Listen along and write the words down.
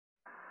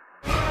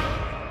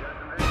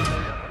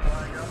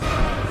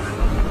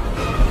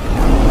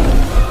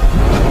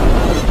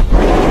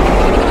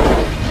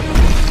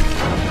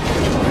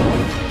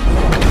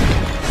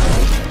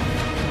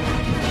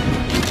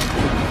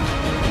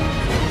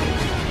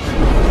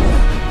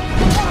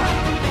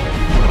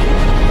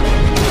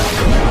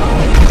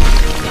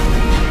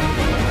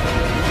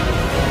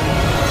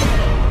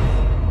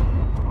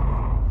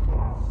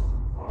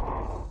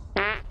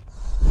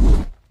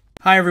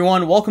Hi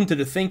everyone, welcome to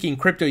the Thinking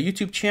Crypto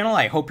YouTube channel.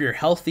 I hope you're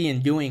healthy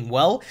and doing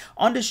well.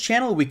 On this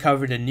channel, we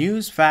cover the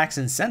news, facts,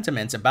 and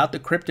sentiments about the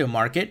crypto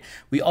market.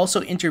 We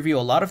also interview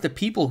a lot of the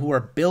people who are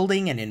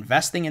building and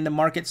investing in the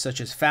market, such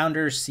as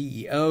founders,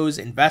 CEOs,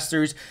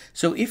 investors.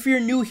 So if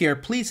you're new here,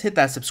 please hit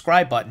that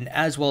subscribe button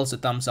as well as the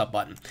thumbs up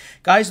button.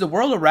 Guys, the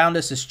world around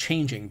us is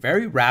changing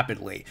very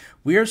rapidly.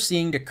 We are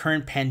seeing the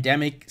current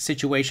pandemic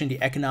situation,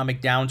 the economic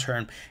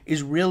downturn,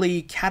 is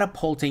really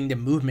catapulting the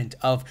movement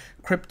of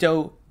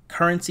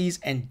cryptocurrencies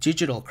and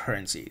digital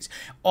currencies,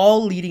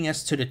 all leading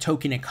us to the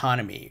token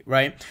economy,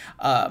 right?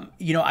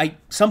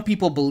 Some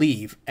people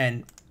believe,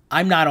 and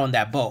I'm not on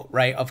that boat,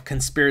 right, of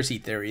conspiracy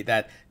theory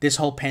that this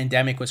whole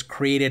pandemic was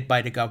created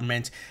by the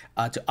government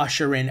to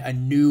usher in a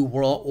new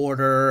world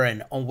order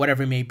and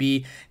whatever it may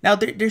be. Now,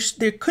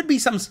 there could be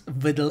some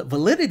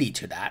validity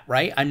to that,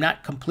 right? I'm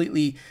not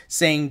completely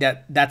saying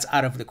that that's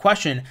out of the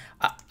question.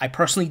 I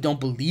personally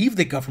don't believe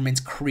the government's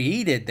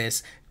created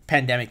this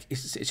pandemic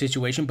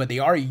situation, but they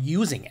are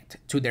using it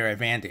to their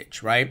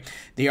advantage, right?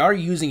 They are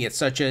using it,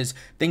 such as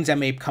things that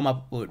may come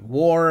up with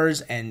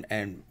wars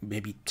and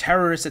maybe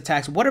terrorist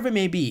attacks, whatever it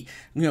may be,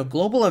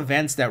 global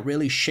events that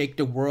really shake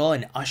the world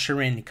and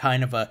usher in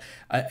kind of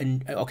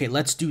okay,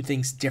 let's do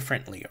things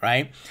differently,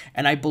 right?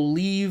 And I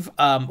believe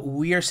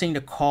we are seeing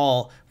the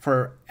call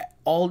for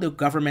all the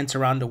governments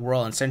around the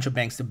world and central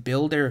banks to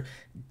build their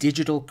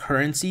digital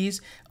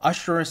currencies,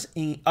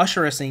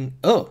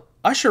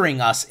 ushering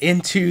us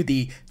into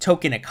the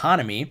token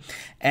economy.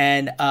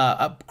 And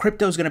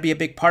crypto is going to be a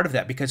big part of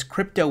that, because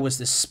crypto was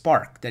the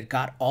spark that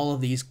got all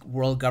of these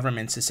world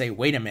governments to say,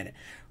 wait a minute,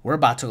 we're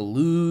about to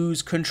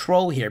lose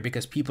control here,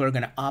 because people are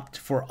going to opt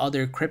for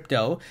other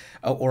crypto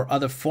or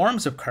other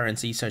forms of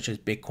currency, such as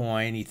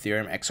Bitcoin,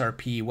 Ethereum,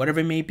 XRP,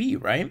 whatever it may be,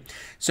 right?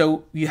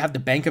 So you have the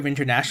Bank of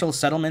International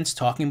Settlements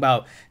talking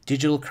about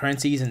digital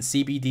currencies and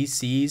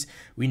CBDCs.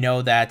 We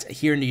know that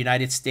here in the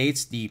United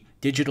States, the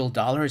digital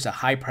dollar is a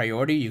high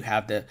priority. You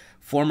have the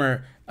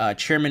former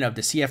chairman of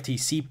the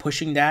CFTC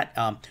pushing that.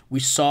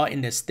 We saw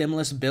in the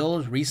stimulus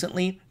bills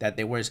recently that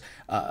there was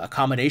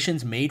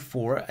accommodations made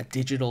for a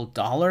digital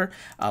dollar.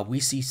 We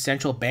see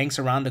central banks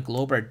around the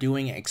globe are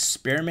doing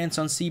experiments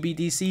on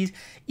CBDCs.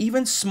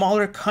 Even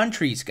smaller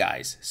countries,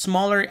 guys,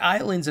 smaller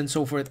islands and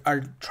so forth,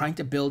 are trying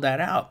to build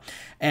that out.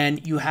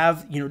 And you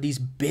have, these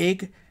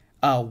big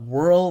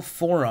world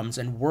forums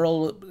and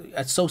world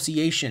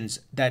associations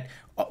that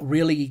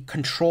really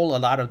control a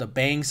lot of the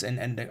banks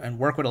and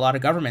work with a lot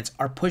of governments,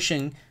 are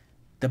pushing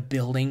the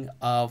building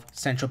of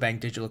central bank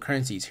digital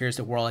currencies. Here's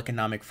the World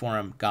Economic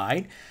Forum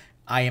guide,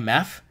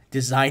 IMF,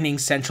 designing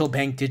central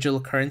bank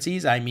digital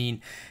currencies. I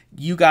mean,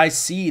 you guys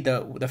see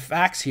the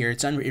facts here.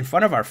 It's in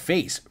front of our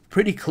face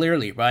pretty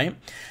clearly, right?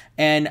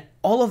 And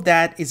all of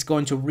that is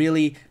going to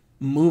really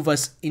move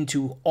us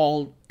into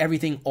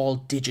everything all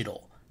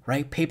digital,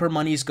 right? Paper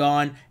money is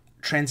gone,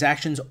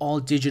 transactions all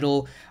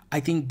digital. I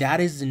think that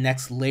is the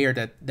next layer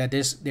that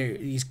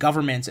these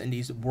governments and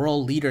these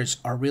world leaders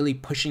are really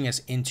pushing us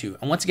into.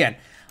 And once again,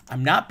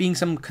 I'm not being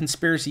some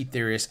conspiracy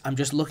theorist. I'm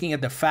just looking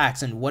at the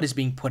facts and what is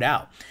being put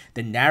out,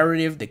 the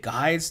narrative, the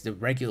guides, the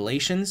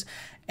regulations.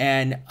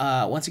 And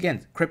once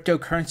again,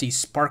 cryptocurrency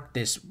sparked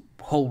this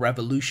whole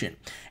revolution.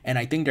 And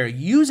I think they're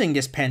using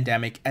this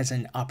pandemic as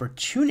an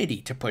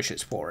opportunity to push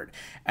us forward.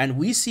 And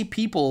we see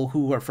people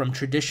who are from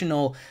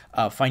traditional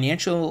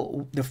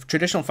financial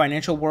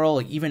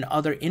world, even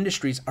other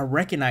industries, are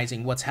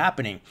recognizing what's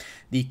happening.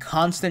 The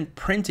constant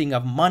printing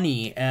of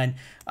money and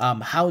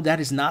how that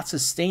is not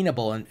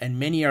sustainable. And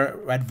many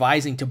are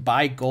advising to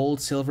buy gold,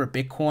 silver,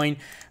 Bitcoin,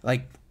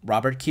 like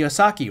Robert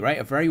Kiyosaki, right?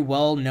 A very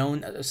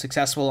well-known,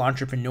 successful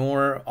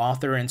entrepreneur,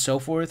 author, and so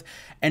forth.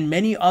 And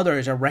many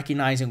others are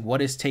recognizing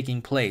what is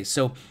taking place.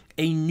 So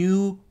a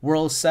new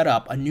world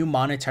setup, a new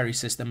monetary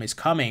system is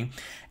coming.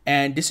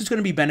 And this is going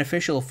to be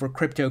beneficial for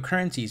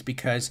cryptocurrencies,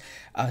 because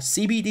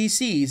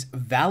CBDCs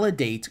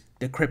validate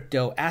the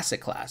crypto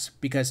asset class,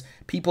 because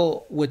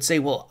people would say,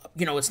 well,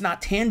 it's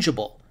not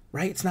tangible,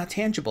 right? It's not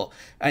tangible.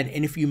 And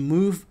if you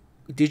move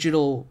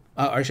digital,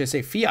 or I should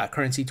say fiat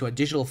currency, to a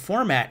digital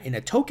format, in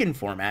a token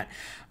format,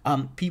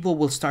 people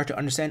will start to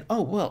understand,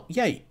 oh, well,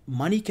 yeah,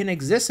 money can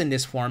exist in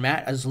this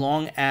format as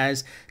long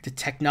as the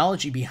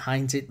technology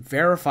behind it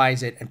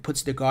verifies it and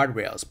puts the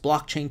guardrails,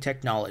 blockchain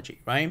technology,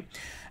 right?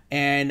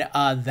 And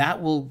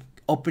that will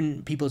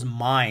open people's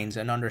minds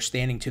and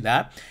understanding to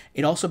that.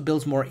 It also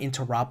builds more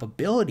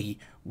interoperability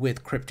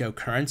with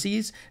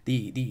cryptocurrencies,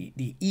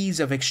 the ease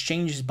of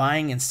exchanges,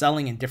 buying and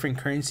selling in different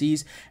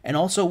currencies. And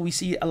also we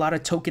see a lot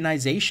of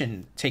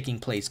tokenization taking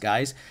place,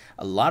 guys.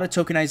 A lot of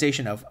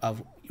tokenization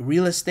of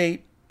real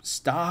estate,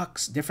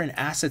 stocks, different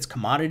assets,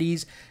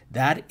 commodities.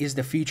 That is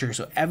the future.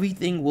 So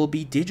everything will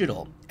be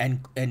digital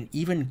and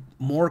even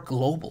more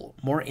global,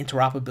 more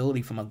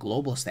interoperability from a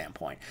global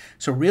standpoint.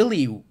 So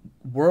really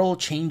world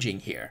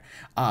changing here.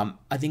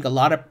 I think a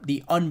lot of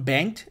the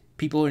unbanked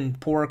people in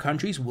poorer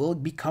countries will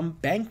become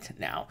banked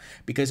now,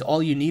 because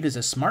all you need is a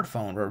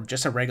smartphone or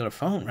just a regular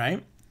phone,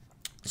 right?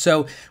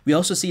 So we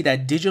also see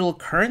that digital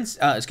currency,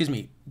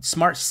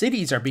 smart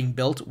cities are being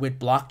built with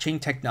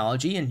blockchain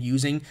technology and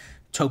using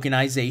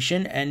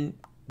tokenization and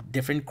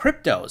different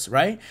cryptos,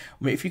 right?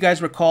 If you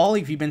guys recall,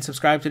 if you've been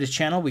subscribed to this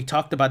channel, we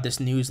talked about this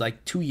news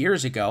like 2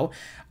 years ago,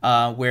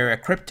 where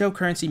a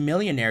cryptocurrency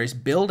millionaire is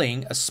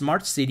building a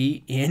smart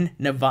city in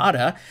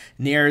Nevada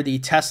near the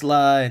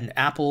Tesla and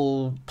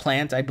Apple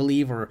plant, I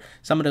believe, or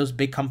some of those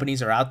big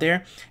companies are out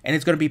there, and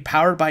it's going to be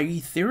powered by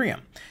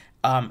Ethereum.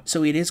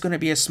 So it is going to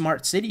be a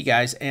smart city,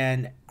 guys,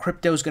 and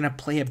crypto is going to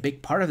play a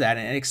big part of that,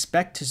 and I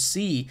expect to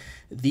see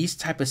these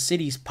type of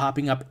cities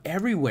popping up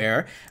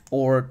everywhere,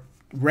 or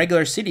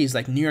regular cities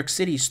like New York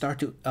City start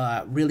to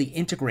really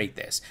integrate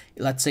this,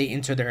 let's say,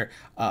 into their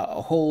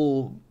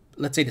whole,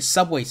 let's say, the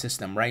subway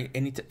system, right?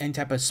 Any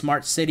type of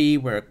smart city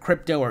where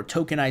crypto or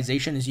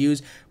tokenization is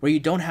used, where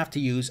you don't have to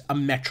use a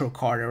Metro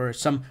card or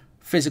some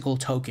physical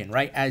token,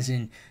 right? As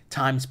in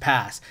times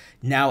past.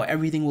 Now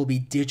everything will be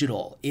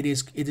digital. It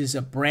is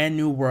a brand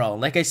new world.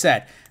 Like I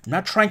said, I'm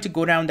not trying to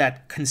go down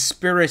that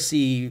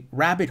conspiracy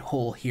rabbit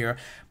hole here,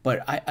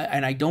 but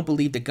I don't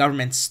believe the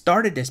government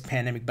started this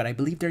pandemic, but I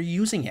believe they're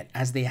using it,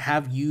 as they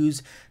have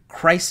used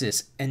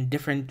crisis and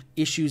different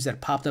issues that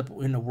popped up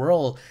in the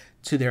world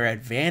to their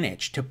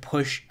advantage to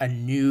push a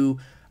new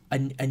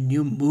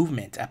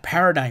movement, a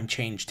paradigm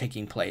change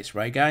taking place,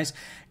 right, guys?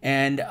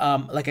 And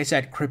like I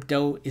said,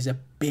 crypto is a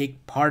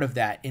big part of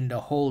that in the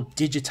whole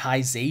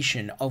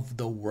digitization of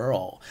the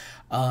world.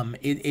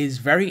 It is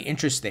very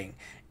interesting.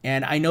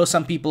 And I know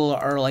some people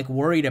are like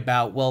worried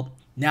about, well,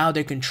 now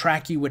they can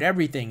track you with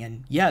everything.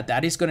 And yeah,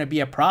 that is going to be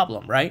a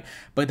problem, right?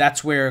 But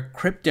that's where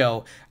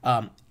crypto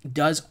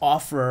does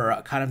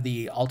offer kind of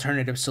the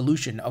alternative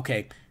solution.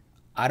 Okay,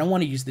 I don't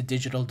want to use the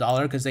digital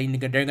dollar because they're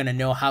going to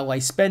know how I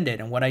spend it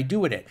and what I do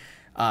with it.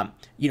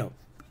 You know,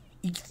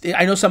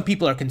 I know some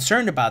people are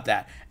concerned about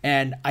that,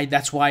 and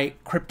that's why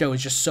crypto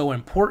is just so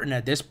important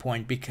at this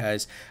point,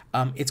 because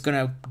it's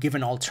going to give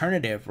an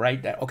alternative,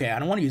 right? That, okay, I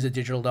don't want to use a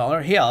digital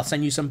dollar. Hey, I'll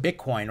send you some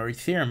Bitcoin or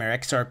Ethereum or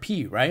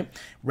XRP, right?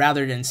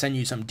 Rather than send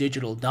you some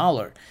digital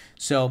dollar.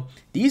 So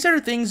these are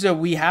things that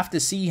we have to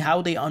see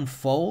how they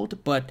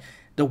unfold, but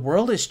the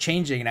world is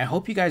changing, and I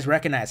hope you guys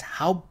recognize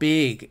how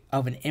big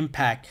of an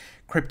impact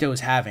crypto is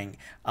having.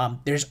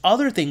 There's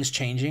other things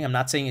changing. I'm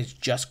not saying it's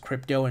just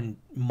crypto and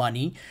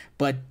money,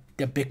 but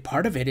the big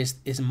part of it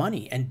is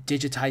money and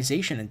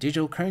digitization and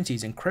digital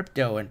currencies and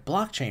crypto and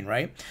blockchain,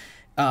 right?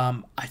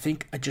 I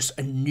think just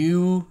a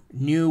new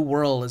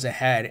world is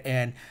ahead,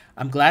 and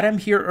I'm glad I'm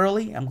here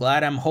early. I'm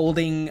glad I'm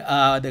holding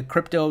the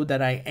crypto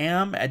that I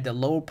am at the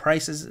low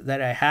prices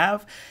that I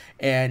have,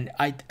 and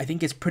I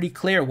think it's pretty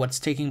clear what's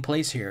taking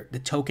place here. The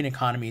token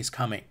economy is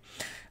coming.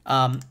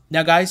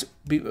 Now, guys,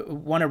 we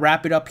want to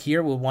wrap it up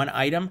here with one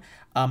item.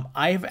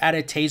 I've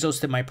added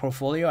Tezos to my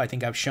portfolio. I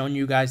think I've shown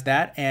you guys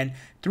that. And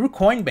through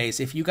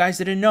Coinbase, if you guys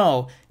didn't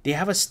know, they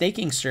have a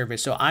staking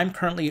service. So I'm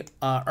currently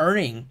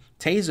earning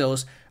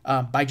Tezos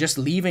by just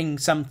leaving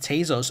some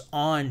Tezos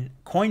on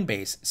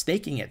Coinbase,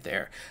 staking it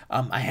there.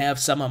 I have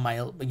some on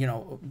my,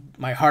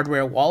 my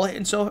hardware wallet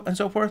and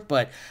so forth,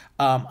 but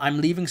I'm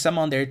leaving some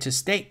on there to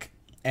stake,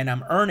 and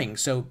I'm earning.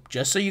 So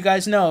just so you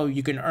guys know,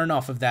 you can earn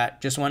off of that.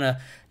 Just want to,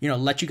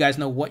 let you guys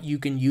know what you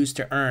can use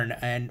to earn.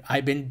 And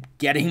I've been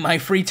getting my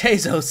free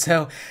Tezos,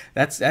 so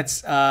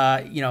that's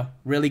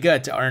really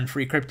good to earn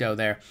free crypto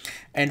there.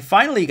 And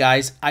finally,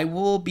 guys, I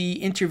will be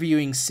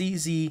interviewing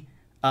CZ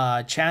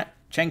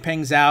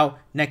Changpeng Zhao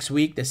next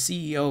week, the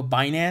CEO of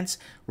Binance.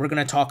 We're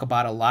going to talk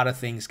about a lot of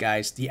things,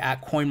 guys. The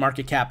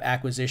CoinMarketCap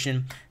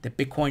acquisition, the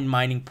Bitcoin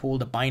mining pool,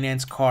 the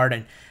Binance card,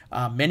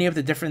 and many of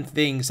the different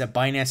things that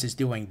Binance is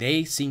doing.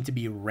 They seem to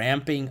be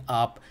ramping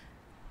up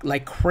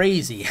like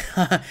crazy.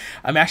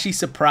 I'm actually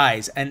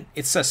surprised, and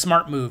it's a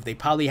smart move. They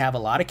probably have a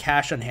lot of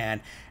cash on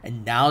hand,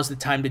 and now's the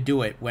time to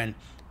do it when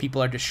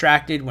people are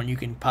distracted, when you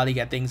can probably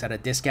get things at a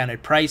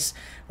discounted price,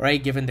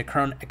 right, given the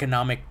current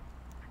economic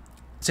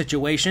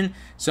situation.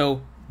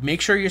 So make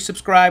sure you're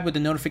subscribed with the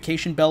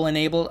notification bell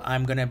enabled.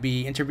 I'm going to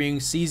be interviewing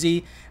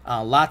CZ.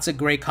 Lots of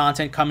great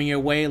content coming your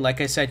way.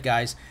 Like I said,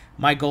 guys,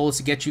 my goal is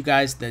to get you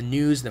guys the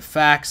news, the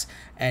facts,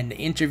 and the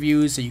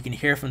interviews so you can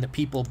hear from the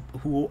people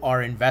who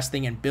are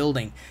investing and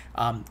building.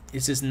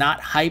 This is not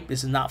hype.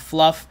 This is not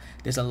fluff.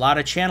 There's a lot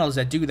of channels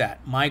that do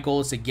that. My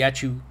goal is to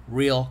get you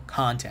real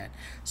content.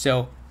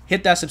 So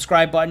hit that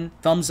subscribe button,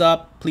 thumbs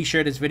up. Please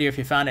share this video if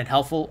you found it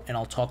helpful, and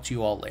I'll talk to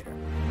you all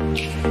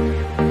later.